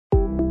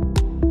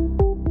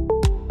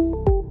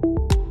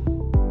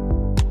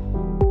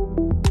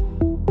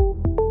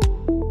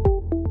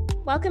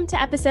Welcome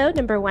to episode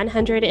number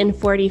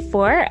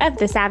 144 of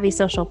the Savvy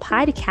Social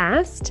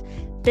Podcast.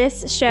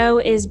 This show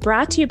is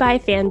brought to you by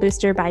Fan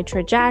Booster by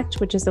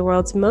Traject, which is the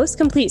world's most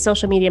complete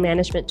social media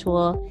management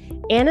tool.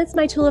 And it's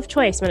my tool of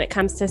choice when it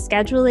comes to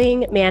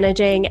scheduling,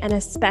 managing, and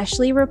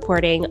especially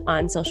reporting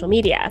on social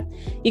media.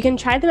 You can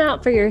try them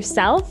out for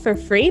yourself for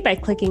free by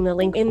clicking the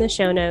link in the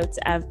show notes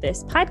of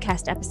this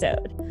podcast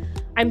episode.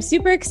 I'm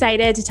super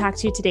excited to talk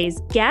to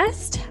today's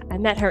guest. I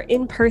met her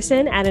in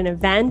person at an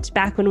event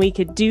back when we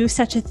could do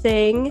such a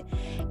thing.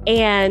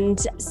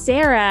 And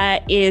Sarah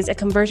is a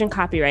conversion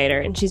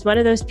copywriter, and she's one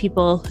of those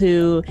people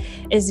who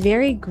is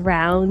very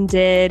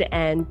grounded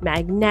and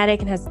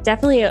magnetic and has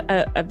definitely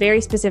a very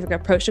specific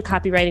approach to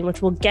copywriting,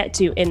 which we'll get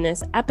to in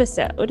this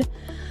episode.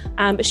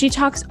 She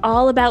talks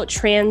all about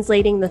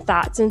translating the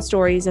thoughts and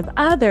stories of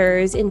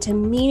others into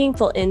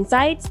meaningful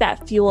insights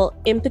that fuel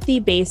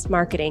empathy-based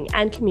marketing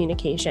and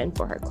communication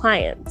for her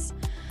clients.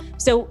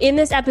 So in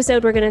this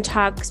episode, we're going to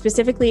talk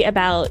specifically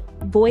about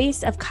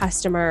voice of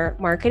customer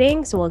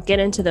marketing. So we'll get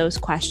into those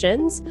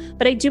questions.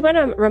 But I do want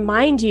to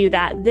remind you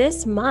that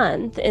this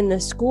month in the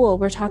school,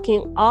 we're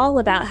talking all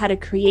about how to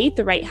create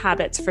the right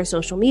habits for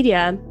social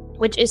media,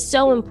 which is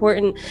so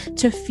important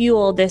to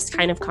fuel this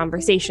kind of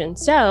conversation.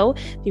 So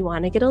if you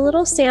want to get a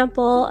little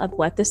sample of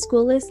what the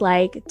school is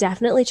like,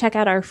 definitely check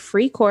out our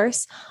free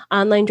course,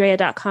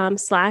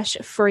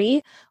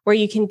 onlinedrea.com/free, where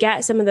you can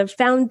get some of the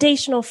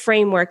foundational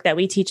framework that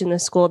we teach in the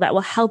school that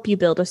will help you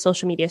build a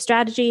social media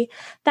strategy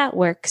that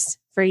works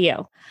for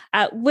you.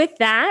 With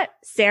that,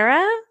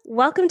 Sarah,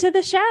 welcome to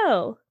the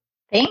show.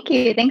 Thank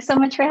you. Thanks so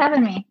much for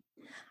having me.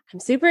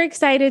 I'm super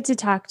excited to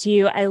talk to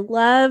you. I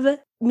love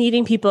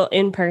meeting people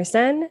in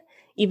person,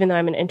 even though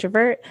I'm an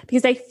introvert,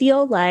 because I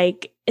feel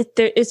like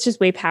it's just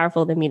way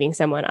powerful than meeting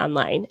someone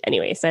online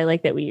anyway. So I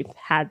like that we've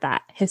had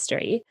that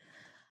history.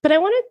 But I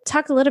want to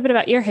talk a little bit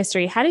about your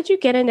history. How did you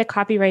get into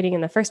copywriting in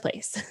the first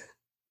place?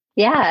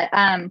 Yeah.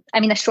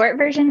 The short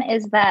version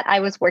is that I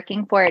was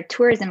working for a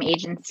tourism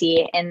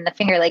agency in the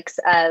Finger Lakes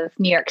of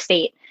New York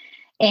State.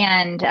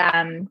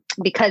 And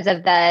because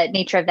of the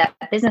nature of that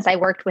business, I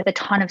worked with a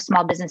ton of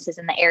small businesses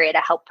in the area to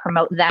help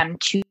promote them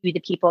to the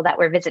people that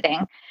were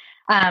visiting.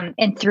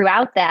 And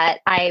throughout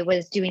that, I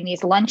was doing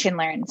these lunch and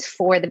learns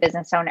for the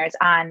business owners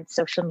on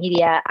social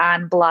media,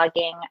 on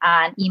blogging,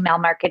 on email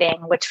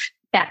marketing, which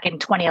back in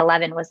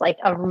 2011 was like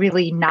a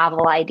really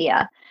novel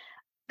idea.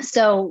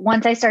 So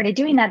once I started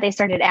doing that, they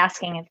started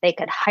asking if they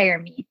could hire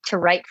me to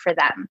write for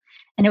them.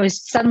 And it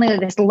was suddenly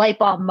this light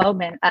bulb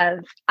moment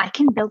of, I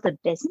can build a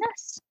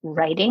business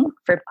writing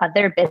for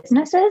other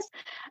businesses.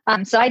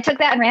 So I took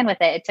that and ran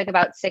with it. It took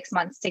about 6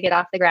 months to get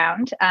off the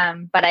ground.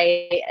 But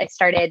I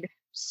started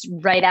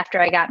right after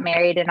I got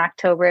married in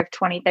October of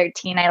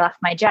 2013. I left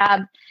my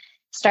job,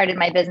 started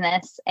my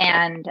business,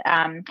 and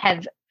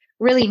have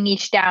really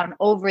niched down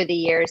over the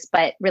years,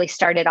 but really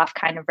started off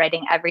kind of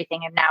writing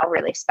everything and now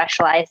really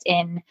specialize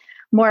in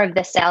more of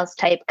the sales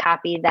type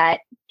copy that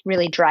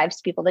really drives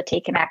people to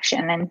take an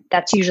action. And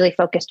that's usually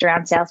focused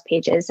around sales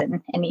pages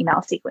and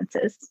email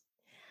sequences.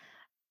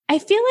 I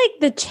feel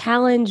like the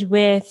challenge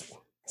with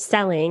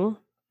selling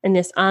in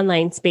this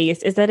online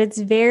space is that it's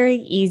very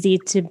easy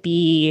to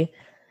be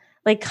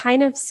like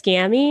kind of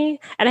scammy.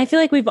 And I feel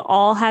like we've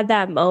all had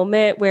that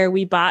moment where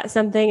we bought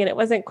something and it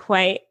wasn't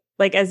quite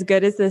like as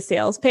good as the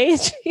sales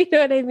page. You know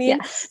what I mean?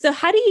 Yes. So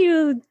how do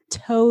you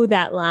toe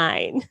that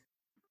line?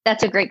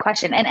 That's a great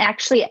question. And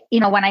actually,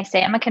 when I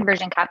say I'm a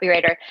conversion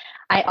copywriter,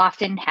 I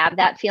often have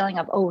that feeling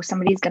of, oh,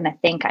 somebody's going to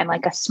think I'm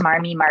like a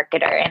smarmy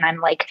marketer. And I'm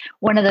like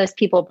one of those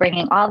people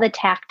bringing all the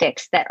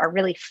tactics that are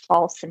really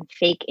false and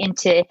fake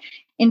into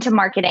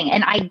marketing.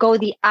 And I go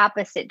the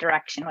opposite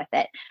direction with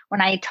it. When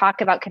I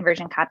talk about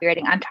conversion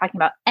copywriting, I'm talking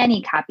about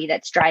any copy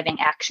that's driving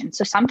action.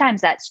 So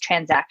sometimes that's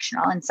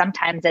transactional and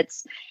sometimes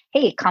it's,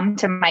 hey, come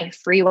to my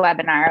free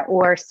webinar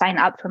or sign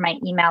up for my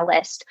email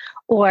list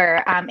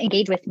or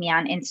engage with me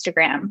on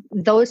Instagram.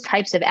 Those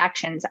types of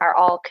actions are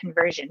all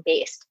conversion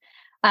based.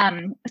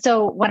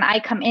 So when I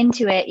come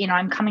into it,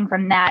 I'm coming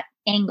from that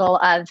angle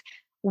of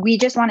we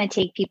just want to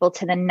take people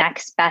to the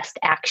next best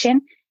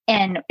action.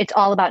 And it's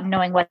all about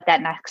knowing what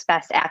that next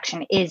best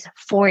action is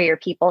for your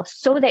people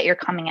so that you're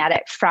coming at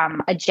it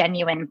from a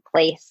genuine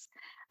place.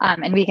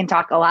 And we can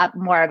talk a lot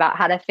more about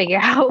how to figure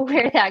out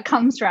where that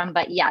comes from.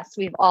 But yes,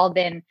 we've all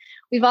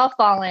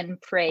fallen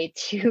prey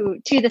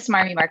to the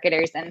smarmy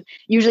marketers. And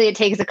usually it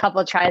takes a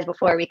couple of tries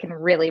before we can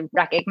really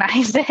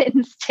recognize it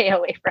and stay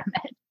away from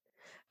it.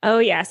 Oh,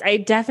 yes. I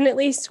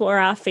definitely swore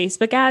off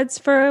Facebook ads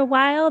for a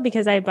while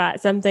because I bought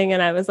something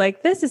and I was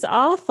like, this is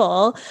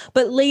awful.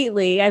 But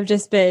lately I've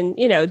just been,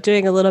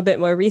 doing a little bit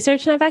more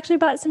research and I've actually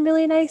bought some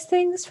really nice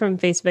things from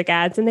Facebook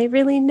ads and they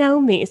really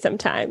know me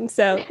sometimes.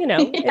 So,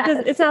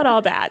 Yes. it's not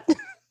all bad.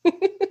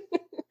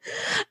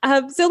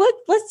 So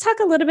let's talk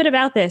a little bit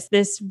about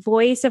this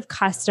voice of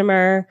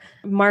customer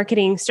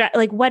marketing strategy.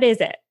 Like, what is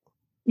it?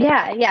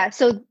 Yeah, yeah.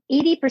 So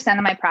 80%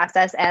 of my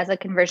process as a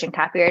conversion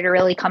copywriter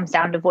really comes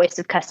down to voice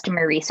of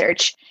customer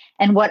research.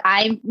 And what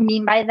I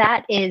mean by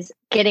that is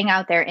getting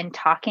out there and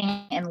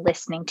talking and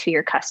listening to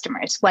your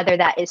customers, whether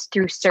that is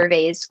through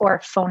surveys or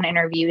phone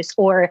interviews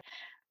or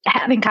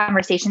having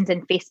conversations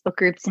in Facebook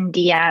groups and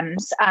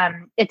DMs.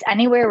 It's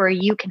anywhere where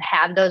you can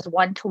have those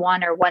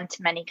one-to-one or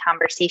one-to-many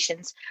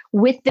conversations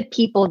with the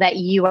people that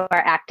you are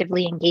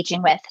actively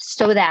engaging with,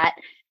 so that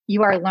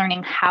you are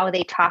learning how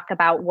they talk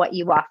about what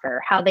you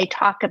offer, how they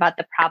talk about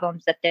the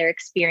problems that they're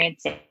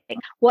experiencing,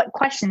 what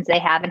questions they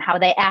have, and how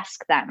they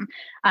ask them.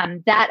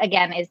 That,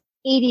 again, is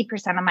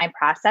 80% of my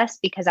process,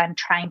 because I'm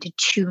trying to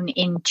tune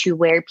into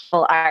where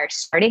people are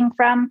starting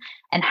from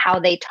and how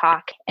they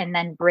talk, and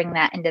then bring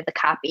that into the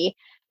copy,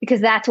 because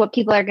that's what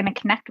people are going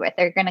to connect with.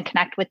 They're going to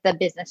connect with the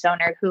business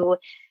owner who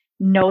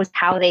knows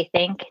how they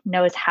think,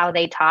 knows how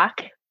they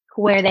talk,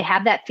 where they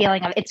have that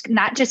feeling of, it's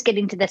not just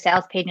getting to the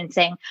sales page and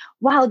saying,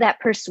 wow, that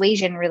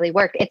persuasion really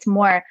worked. It's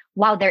more,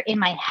 wow, they're in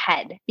my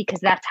head because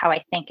that's how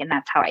I think and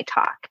that's how I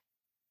talk.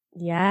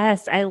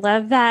 Yes, I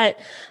love that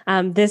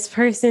this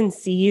person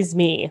sees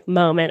me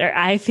moment, or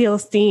I feel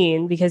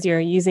seen because you're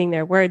using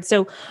their words.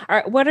 So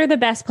what are the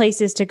best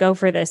places to go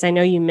for this? I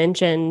know you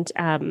mentioned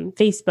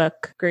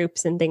Facebook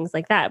groups and things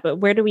like that, but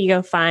where do we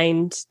go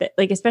find that,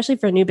 like, especially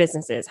for new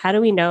businesses, how do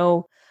we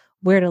know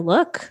where to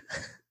look?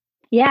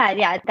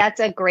 Yeah, that's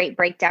a great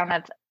breakdown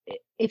of,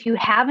 if you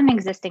have an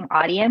existing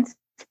audience,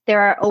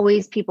 there are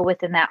always people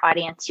within that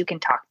audience you can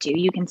talk to.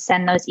 You can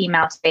send those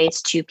email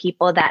space to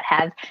people that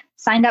have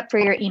signed up for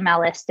your email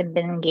list and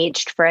been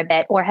engaged for a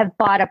bit, or have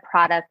bought a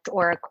product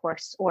or a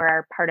course or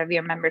are part of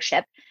your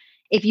membership.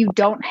 If you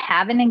don't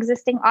have an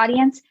existing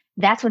audience,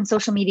 that's when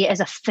social media is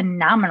a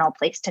phenomenal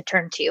place to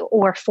turn to,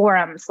 or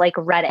forums like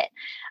Reddit,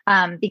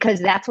 because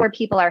that's where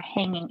people are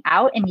hanging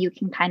out, and you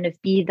can kind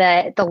of be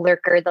the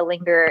lurker, the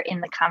lingerer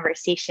in the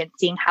conversation,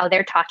 seeing how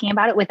they're talking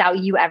about it without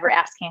you ever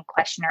asking a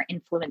question or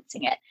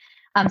influencing it.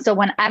 So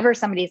whenever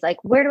somebody's like,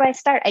 where do I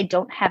start? I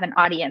don't have an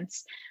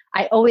audience.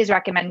 I always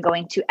recommend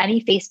going to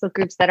any Facebook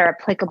groups that are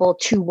applicable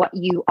to what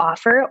you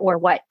offer or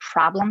what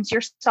problems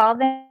you're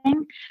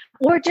solving,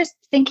 or just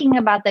thinking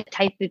about the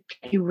type of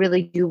people you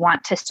really do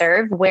want to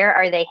serve. Where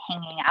are they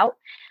hanging out?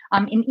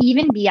 And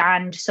even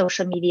beyond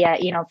social media,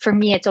 for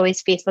me, it's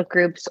always Facebook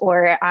groups,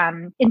 or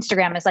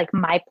Instagram is like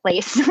my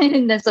place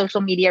in the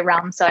social media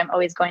realm. So I'm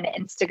always going to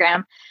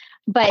Instagram.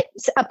 But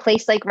a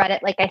place like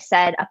Reddit, like I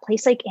said, a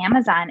place like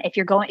Amazon, if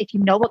you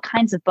know what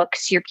kinds of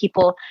books your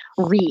people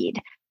read,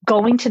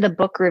 going to the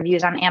book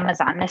reviews on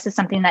Amazon. This is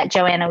something that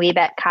Joanna Wiebe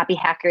at Copy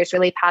Hackers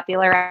really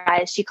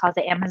popularized. She calls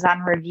it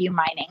Amazon review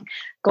mining.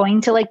 Going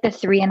to like the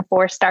 3 and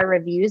 4 star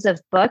reviews of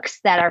books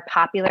that are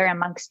popular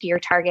amongst your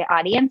target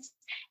audience,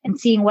 and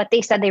seeing what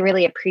they said they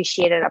really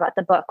appreciated about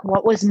the book,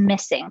 what was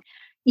missing.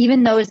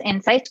 Even those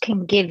insights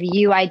can give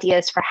you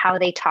ideas for how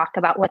they talk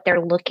about what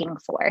they're looking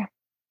for.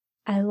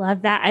 I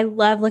love that. I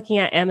love looking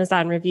at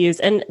Amazon reviews,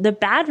 and the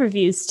bad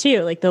reviews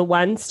too, like the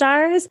 1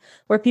 stars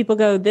where people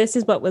go, this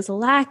is what was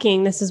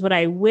lacking. This is what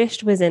I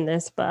wished was in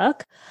this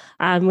book,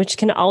 which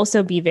can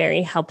also be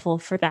very helpful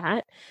for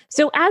that.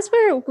 So as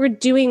we're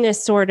doing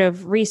this sort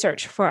of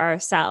research for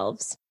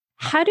ourselves,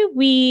 how do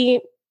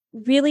we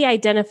really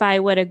identify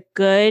what a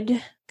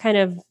good kind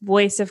of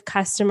voice of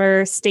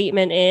customer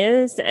statement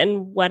is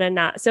and what a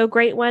not so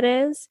great one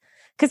is?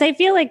 Because I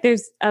feel like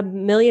there's a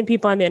million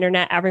people on the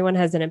internet. Everyone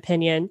has an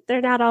opinion.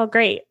 They're not all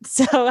great.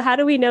 So how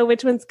do we know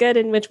which one's good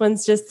and which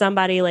one's just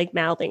somebody like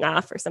mouthing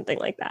off or something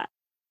like that?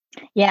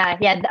 Yeah.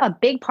 A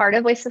big part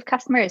of voice of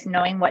customer is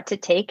knowing what to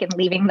take and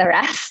leaving the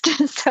rest.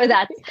 So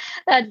that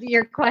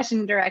your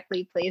question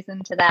directly plays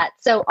into that.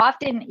 So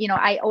often,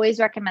 I always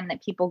recommend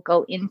that people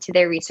go into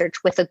their research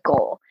with a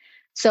goal.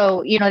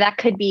 So, that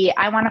could be,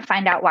 I want to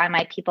find out why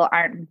my people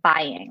aren't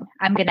buying.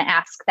 I'm going to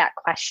ask that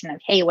question of,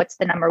 hey, what's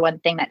the number one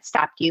thing that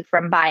stopped you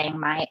from buying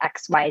my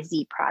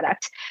XYZ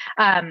product?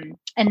 And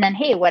then,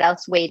 hey, what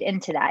else weighed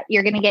into that?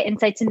 You're going to get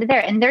insights into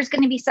there. And there's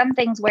going to be some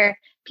things where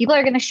people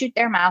are going to shoot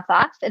their mouth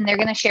off, and they're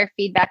going to share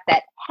feedback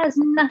that has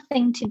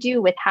nothing to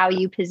do with how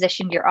you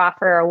positioned your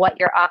offer or what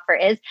your offer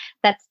is.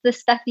 That's the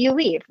stuff you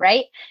leave,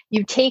 right?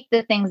 You take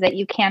the things that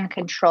you can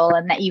control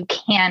and that you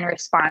can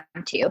respond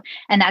to.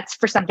 And that's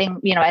for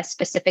something, as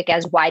specific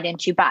as, why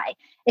didn't you buy?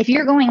 If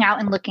you're going out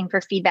and looking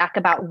for feedback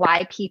about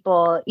why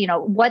people,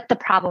 what the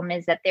problem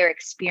is that they're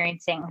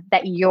experiencing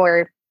that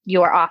your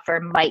offer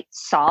might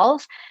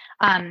solve,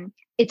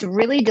 it's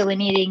really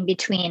delineating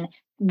between,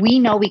 we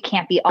know we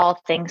can't be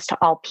all things to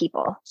all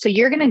people. So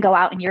you're going to go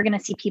out and you're going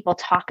to see people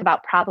talk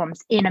about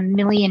problems in a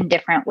million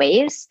different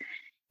ways.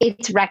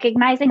 It's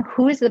recognizing,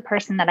 who is the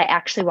person that I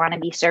actually want to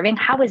be serving?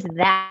 How is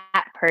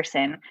that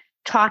person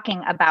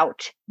talking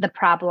about the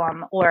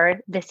problem or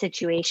the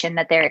situation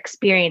that they're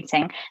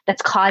experiencing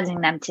that's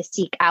causing them to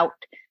seek out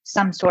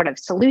some sort of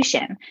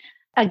solution?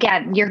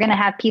 Again, you're going to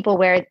have people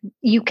where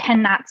you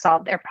cannot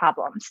solve their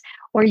problems,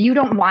 or you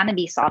don't want to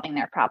be solving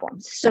their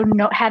problems. So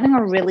having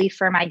a really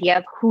firm idea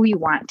of who you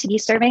want to be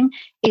serving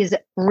is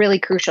really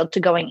crucial to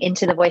going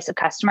into the voice of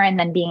customer, and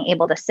then being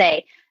able to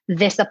say,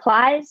 this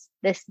applies,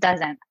 this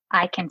doesn't.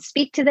 I can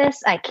speak to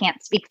this, I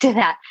can't speak to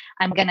that.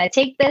 I'm going to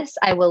take this,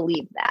 I will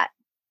leave that.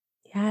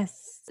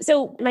 Yes.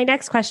 So my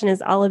next question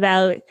is all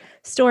about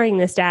storing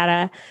this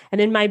data.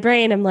 And in my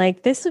brain, I'm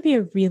like, this would be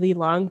a really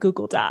long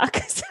Google Doc.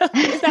 So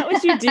is that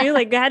what you do?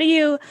 Like, how do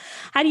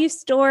you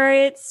store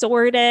it,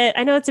 sort it?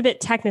 I know it's a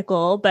bit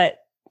technical, but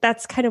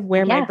that's kind of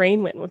where my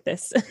brain went with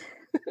this.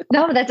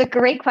 No, that's a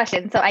great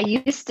question. So I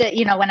used to,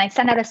 when I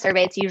send out a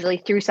survey, it's usually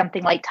through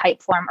something like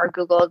Typeform or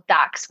Google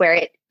Docs, where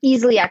it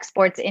easily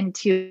exports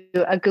into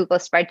a Google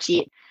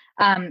spreadsheet.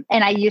 And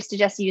I used to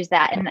just use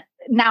that. And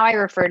now I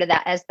refer to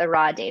that as the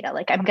raw data.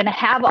 Like, I'm going to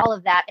have all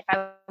of that. If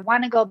I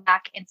want to go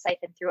back and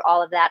siphon through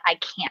all of that, I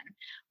can.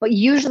 But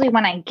usually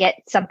when I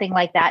get something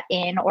like that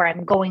in, or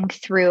I'm going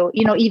through,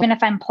 even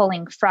if I'm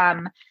pulling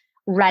from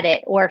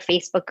Reddit or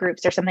Facebook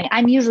groups or something,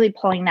 I'm usually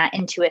pulling that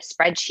into a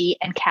spreadsheet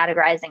and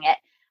categorizing it.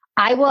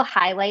 I will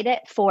highlight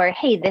it for,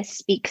 hey, this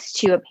speaks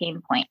to a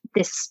pain point.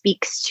 This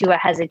speaks to a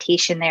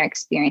hesitation they're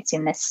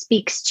experiencing. This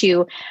speaks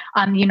to,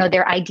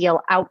 their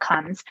ideal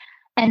outcomes.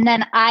 And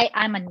then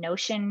I'm a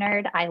Notion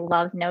nerd. I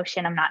love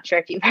Notion. I'm not sure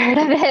if you've heard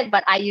of it,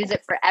 but I use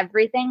it for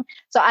everything.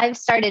 So I've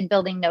started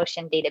building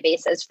Notion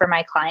databases for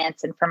my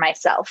clients and for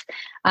myself,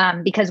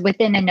 because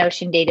within a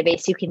Notion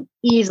database, you can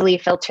easily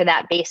filter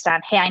that based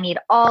on, hey, I need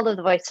all of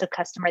the voice of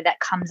customer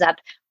that comes up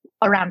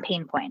around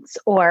pain points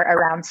or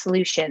around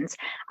solutions.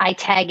 I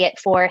tag it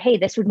for, hey,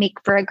 this would make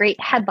for a great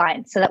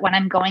headline, so that when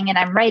I'm going and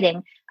I'm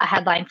writing a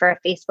headline for a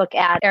Facebook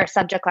ad or a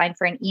subject line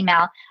for an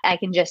email, I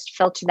can just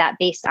filter that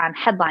based on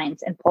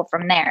headlines and pull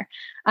from there.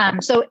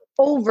 So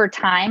over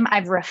time,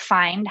 I've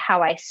refined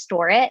how I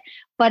store it.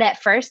 But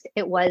at first,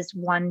 it was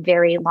one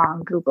very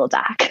long Google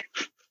Doc.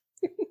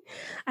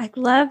 I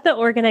love the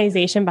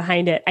organization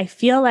behind it. I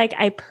feel like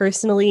I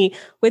personally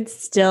would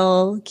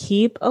still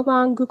keep a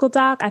long Google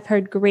Doc. I've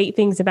heard great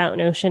things about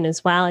Notion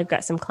as well. I've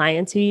got some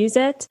clients who use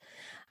it.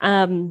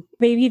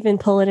 Maybe even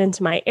pull it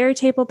into my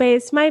Airtable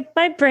base. My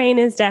brain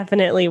is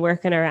definitely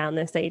working around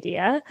this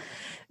idea.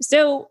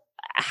 So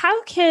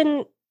how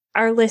can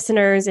our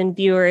listeners and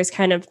viewers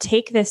kind of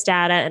take this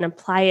data and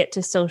apply it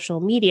to social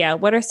media?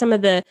 What are some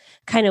of the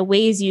kind of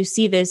ways you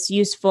see this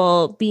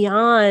useful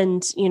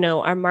beyond,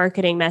 our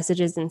marketing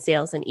messages and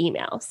sales and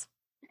emails?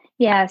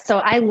 Yeah, so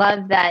I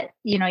love that,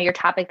 your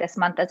topic this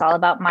month is all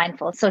about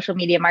mindful social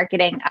media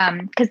marketing.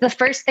 Because the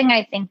first thing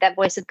I think that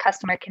Voice of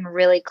Customer can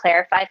really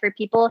clarify for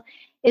people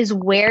is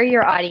where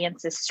your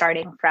audience is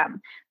starting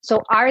from.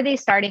 So are they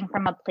starting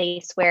from a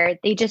place where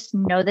they just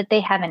know that they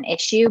have an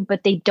issue,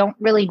 but they don't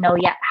really know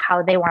yet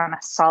how they want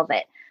to solve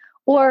it?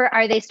 Or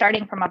are they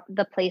starting from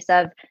the place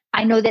of,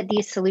 I know that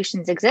these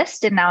solutions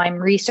exist, and now I'm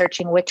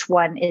researching which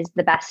one is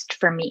the best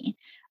for me?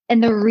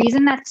 And the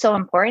reason that's so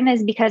important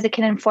is because it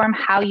can inform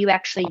how you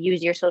actually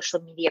use your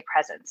social media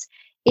presence.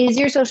 Is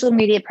your social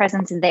media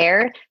presence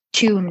there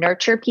to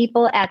nurture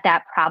people at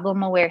that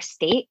problem aware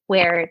state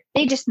where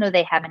they just know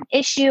they have an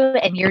issue,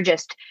 and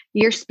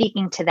you're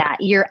speaking to that,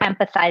 you're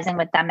empathizing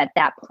with them at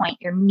that point,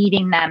 you're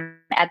meeting them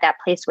at that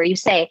place where you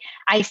say,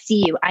 I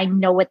see you, I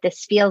know what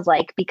this feels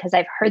like because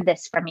I've heard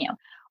this from you?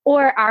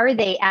 Or are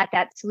they at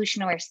that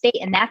solution aware state,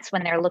 and that's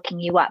when they're looking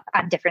you up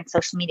on different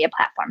social media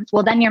platforms?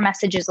 Well, then your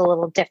message is a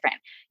little different.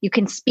 You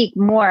can speak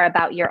more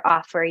about your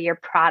offer, your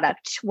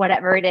product,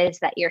 whatever it is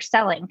that you're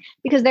selling,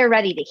 because they're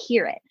ready to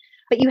hear it.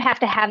 But you have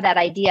to have that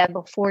idea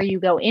before you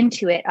go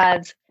into it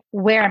of,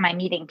 where am I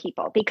meeting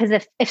people? Because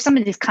if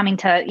somebody's coming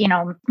to,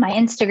 my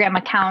Instagram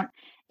account,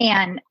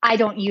 and I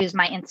don't use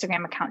my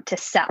Instagram account to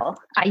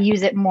sell, I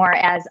use it more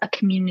as a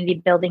community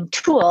building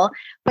tool.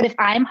 But if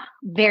I'm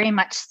very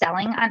much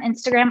selling on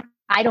Instagram,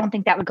 I don't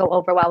think that would go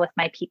over well with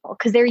my people,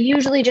 because they're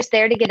usually just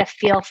there to get a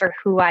feel for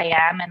who I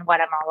am and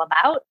what I'm all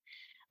about.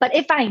 But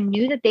if I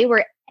knew that they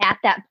were at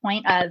that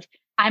point of,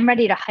 I'm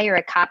ready to hire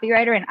a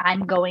copywriter and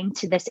I'm going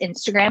to this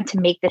Instagram to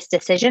make this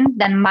decision,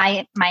 then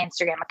my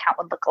Instagram account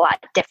would look a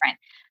lot different.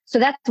 So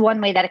that's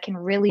one way that it can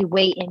really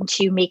weigh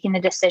into making the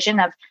decision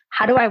of,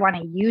 how do I want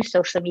to use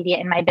social media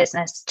in my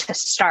business to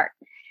start?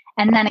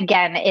 And then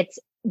again, it's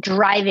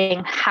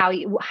driving how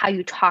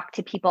you talk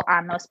to people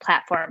on those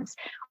platforms.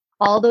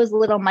 All those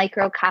little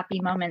micro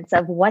copy moments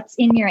of what's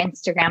in your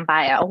Instagram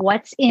bio,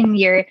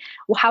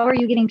 how are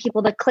you getting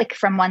people to click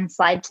from one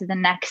slide to the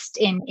next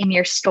in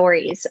your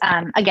stories?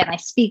 Again, I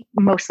speak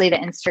mostly to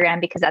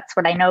Instagram because that's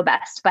what I know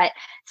best, but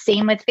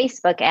same with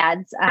Facebook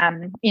ads.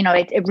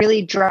 It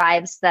really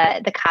drives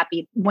the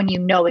copy when you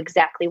know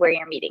exactly where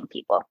you're meeting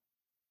people.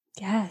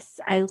 Yes,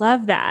 I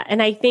love that.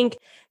 And I think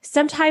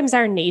sometimes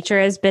our nature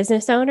as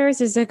business owners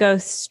is to go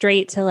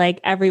straight to like,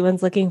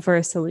 everyone's looking for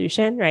a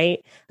solution,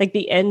 right? Like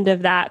the end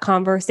of that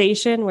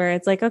conversation where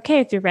it's like,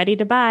 okay, if you're ready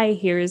to buy,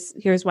 here's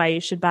why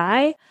you should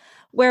buy.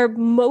 Where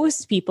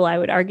most people, I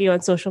would argue,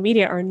 on social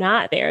media are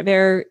not there.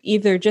 They're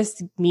either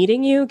just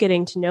meeting you,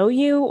 getting to know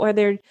you, or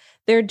they're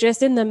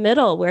just in the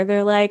middle where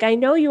they're like, I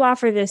know you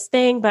offer this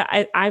thing, but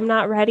I'm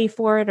not ready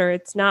for it, or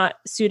it's not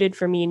suited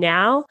for me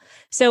now.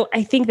 So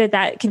I think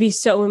that can be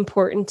so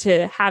important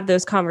to have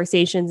those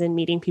conversations and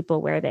meeting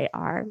people where they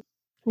are.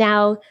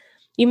 Now,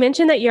 You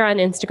mentioned that you're on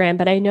Instagram,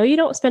 but I know you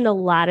don't spend a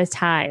lot of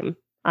time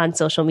on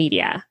social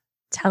media.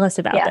 Tell us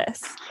about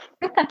this.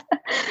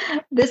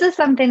 This is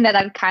something that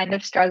I've kind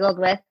of struggled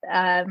with,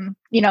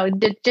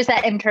 just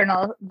that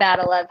internal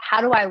battle of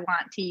how do I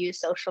want to use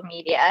social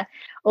media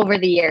over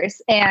the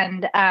years.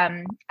 And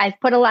I've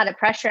put a lot of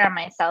pressure on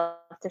myself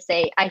to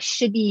say I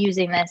should be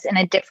using this in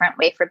a different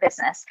way for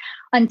business.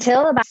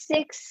 Until about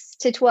 6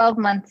 to 12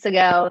 months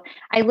ago,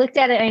 I looked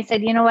at it and I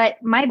said, you know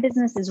what, my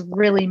business is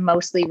really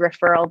mostly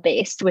referral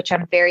based, which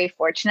I'm very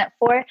fortunate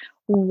for.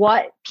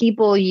 What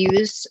people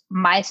use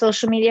my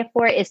social media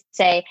for is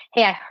say,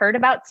 hey, I heard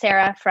about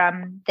Sarah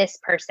from this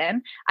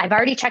person. I've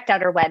already checked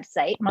out her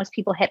website. Most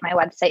people hit my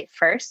website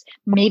first.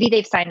 Maybe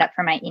they've signed up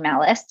for my email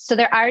list. So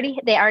they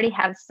already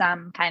have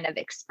some kind of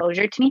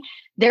exposure to me.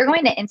 They're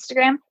going to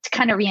Instagram to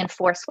kind of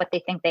reinforce what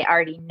they think they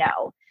already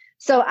know.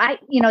 So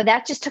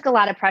that just took a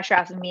lot of pressure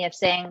off of me of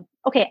saying,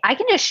 okay, I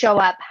can just show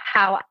up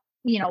how,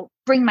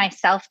 bring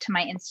myself to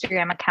my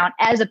Instagram account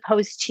as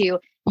opposed to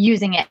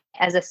using it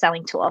as a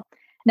selling tool.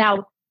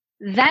 Now,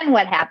 then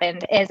what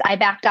happened is I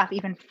backed off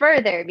even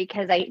further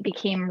because I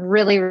became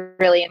really,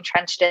 really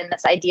entrenched in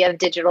this idea of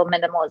digital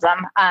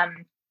minimalism,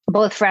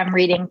 both from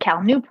reading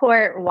Cal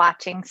Newport,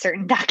 watching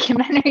certain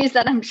documentaries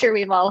that I'm sure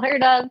we've all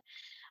heard of.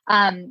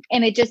 And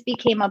it just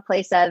became a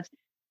place of,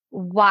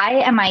 why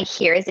am I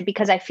here? Is it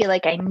because I feel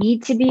like I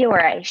need to be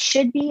or I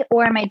should be,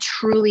 or am I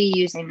truly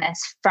using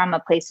this from a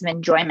place of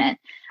enjoyment?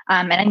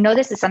 And I know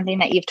this is something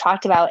that you've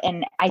talked about,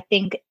 and I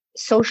think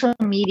social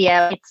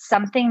media, it's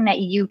something that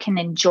you can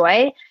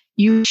enjoy.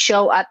 You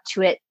show up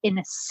to it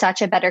in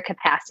such a better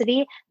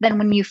capacity than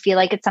when you feel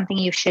like it's something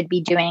you should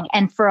be doing.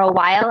 And for a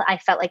while, I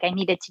felt like I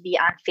needed to be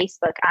on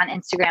Facebook, on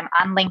Instagram,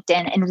 on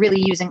LinkedIn, and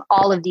really using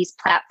all of these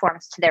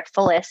platforms to their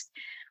fullest.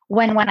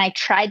 When I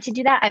tried to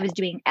do that, I was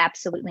doing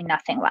absolutely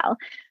nothing well.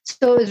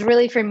 So it was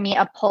really for me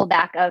a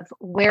pullback of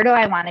where do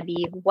I want to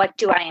be? What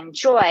do I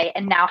enjoy?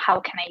 And now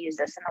how can I use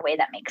this in a way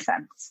that makes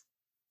sense?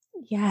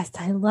 Yes,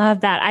 I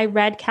love that. I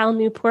read Cal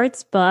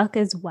Newport's book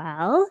as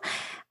well.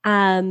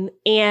 And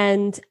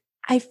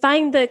I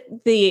find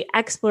the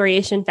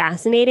exploration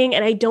fascinating.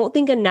 And I don't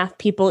think enough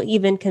people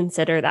even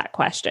consider that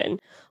question.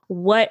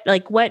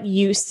 What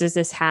use does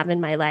this have in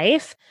my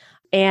life?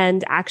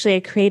 And actually, I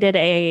created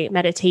a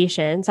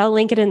meditation. So I'll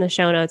link it in the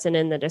show notes and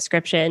in the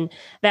description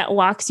that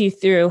walks you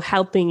through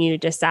helping you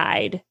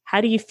decide,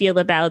 how do you feel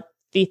about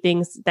the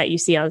things that you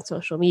see on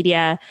social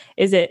media?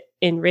 Is it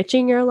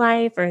enriching your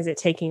life or is it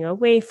taking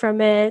away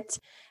from it?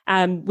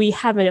 We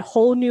have a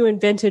whole new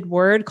invented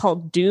word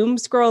called doom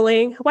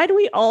scrolling. Why do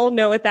we all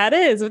know what that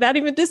is without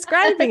even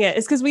describing it?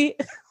 It's because we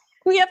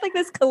have like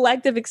this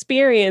collective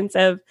experience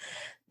of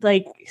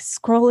like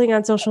scrolling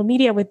on social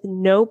media with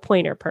no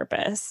point or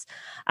purpose.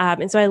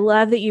 And so I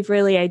love that you've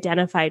really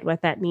identified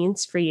what that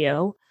means for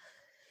you.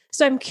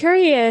 So I'm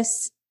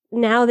curious,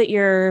 now that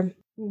you're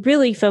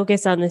really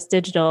focused on this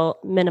digital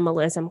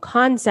minimalism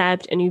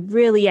concept and you've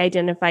really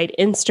identified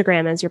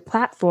Instagram as your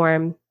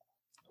platform,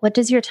 what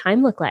does your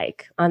time look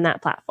like on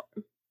that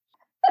platform?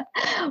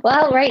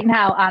 Well, right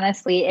now,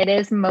 honestly, it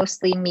is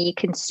mostly me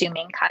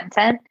consuming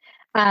content.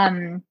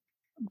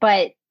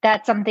 But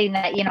that's something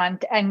that,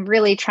 I'm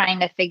really trying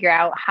to figure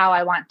out how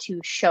I want to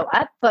show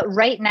up. But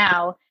right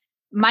now,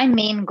 my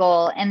main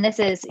goal, and this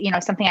is,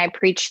 something I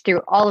preach through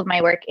all of my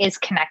work, is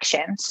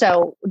connection.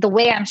 So the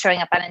way I'm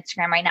showing up on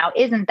Instagram right now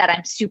isn't that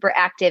I'm super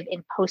active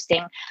in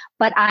posting,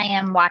 but I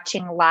am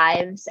watching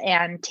lives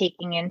and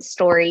taking in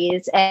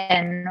stories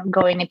and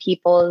going to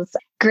people's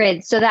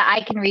grids so that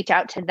I can reach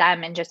out to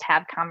them and just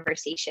have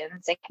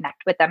conversations and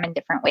connect with them in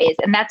different ways.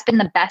 And that's been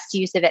the best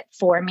use of it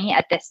for me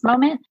at this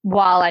moment,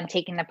 while I'm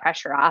taking the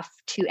pressure off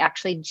to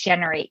actually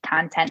generate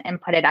content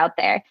and put it out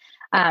there.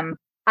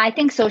 I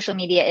think social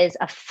media is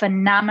a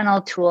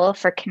phenomenal tool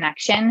for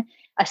connection,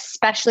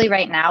 especially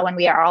right now when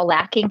we are all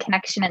lacking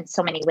connection in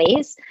so many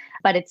ways.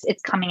 But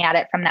it's coming at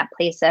it from that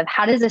place of,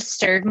 how does this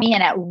serve me?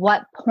 And at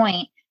what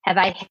point have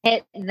I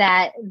hit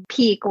that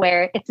peak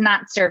where it's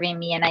not serving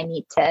me and I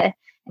need to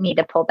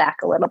pull back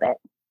a little bit?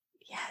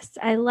 Yes,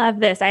 I love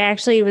this. I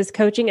actually was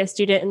coaching a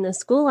student in the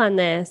school on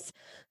this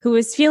who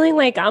was feeling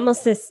like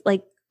almost this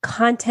like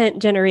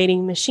content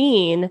generating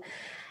machine.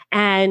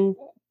 And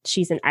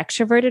she's an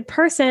extroverted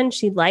person.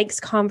 She likes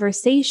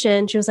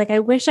conversation. She was like, I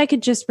wish I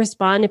could just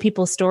respond to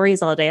people's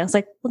stories all day. I was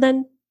like, well,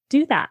 then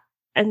do that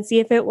and see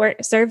if it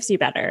serves you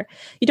better.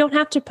 You don't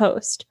have to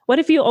post. What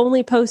if you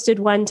only posted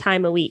one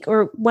time a week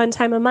or one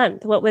time a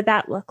month? What would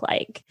that look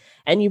like?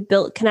 And you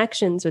built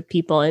connections with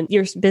people and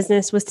your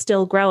business was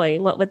still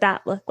growing. What would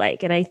that look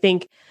like? And I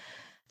think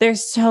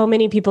there's so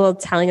many people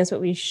telling us what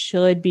we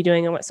should be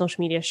doing and what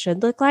social media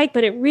should look like,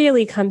 but it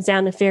really comes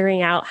down to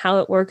figuring out how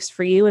it works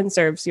for you and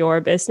serves your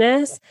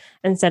business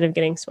instead of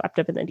getting swept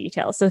up in the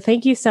details. So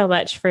thank you so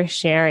much for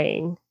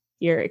sharing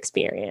your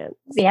experience.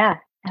 Yeah,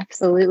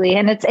 absolutely.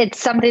 And it's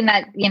something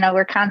that,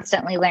 we're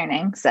constantly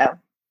learning. So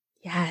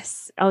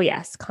yes. Oh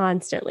yes,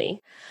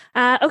 constantly.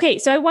 Okay.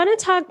 So I want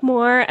to talk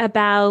more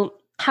about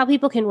how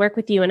people can work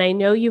with you. And I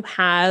know you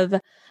have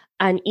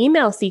an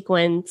email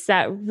sequence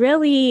that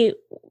really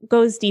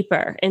goes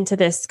deeper into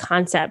this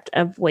concept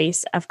of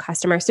voice of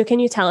customer. So can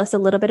you tell us a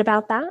little bit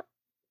about that?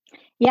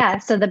 Yeah.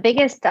 So the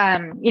biggest,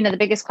 the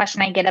biggest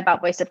question I get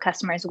about voice of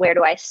customer is, where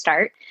do I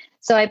start?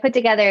 So I put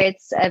together,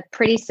 it's a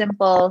pretty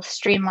simple,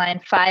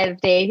 streamlined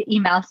 5-day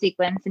email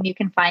sequence, and you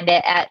can find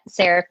it at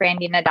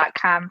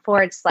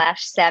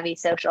sarahferrandina.com/savvy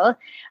social.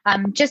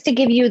 Just to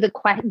give you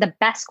the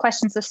best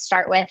questions to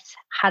start with,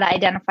 how to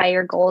identify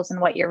your goals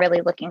and what you're really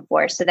looking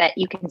for, so that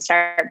you can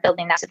start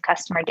building that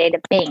customer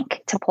data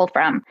bank to pull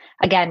from.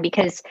 Again,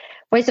 because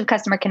voice of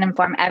customer can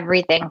inform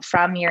everything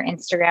from your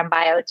Instagram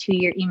bio to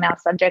your email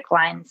subject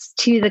lines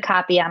to the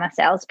copy on a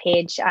sales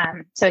page.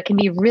 So it can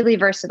be really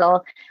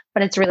versatile,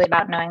 but it's really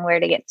about knowing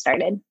where to get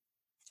started.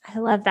 I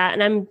love that.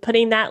 And I'm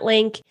putting that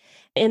link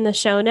in the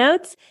show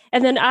notes.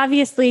 And then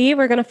obviously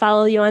we're going to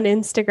follow you on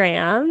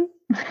Instagram.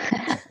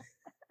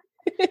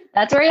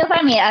 That's where you'll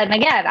find me. And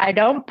again, I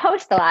don't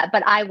post a lot,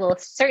 but I will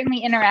certainly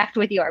interact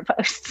with your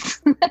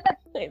posts.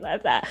 I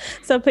love that.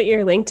 So put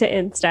your link to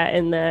Insta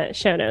in the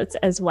show notes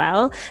as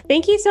well.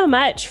 Thank you so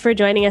much for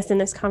joining us in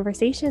this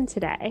conversation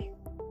today.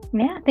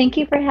 Yeah, thank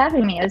you for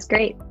having me. It was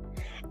great.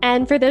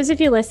 And for those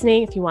of you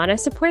listening, if you want to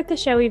support the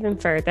show even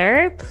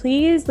further,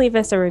 please leave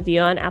us a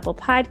review on Apple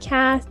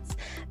Podcasts.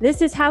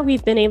 This is how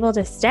we've been able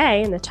to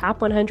stay in the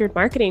top 100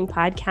 marketing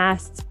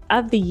podcasts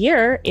of the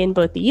year in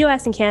both the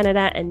US and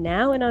Canada, and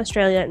now in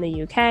Australia and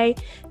the UK.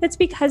 It's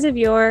because of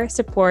your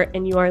support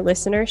and your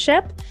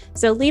listenership.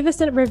 So leave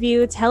us a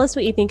review. Tell us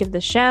what you think of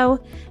the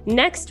show.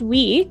 Next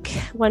week,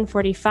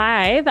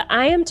 145,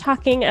 I am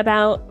talking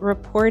about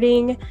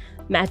reporting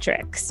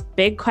metrics.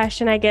 Big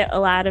question I get a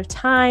lot of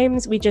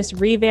times. We just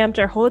revamped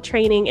our whole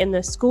training in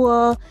the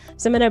school.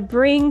 So I'm going to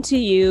bring to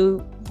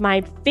you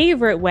my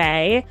favorite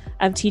way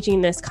of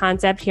teaching this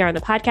concept here on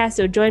the podcast.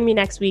 So join me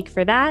next week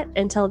for that.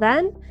 Until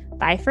then,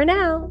 bye for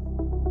now.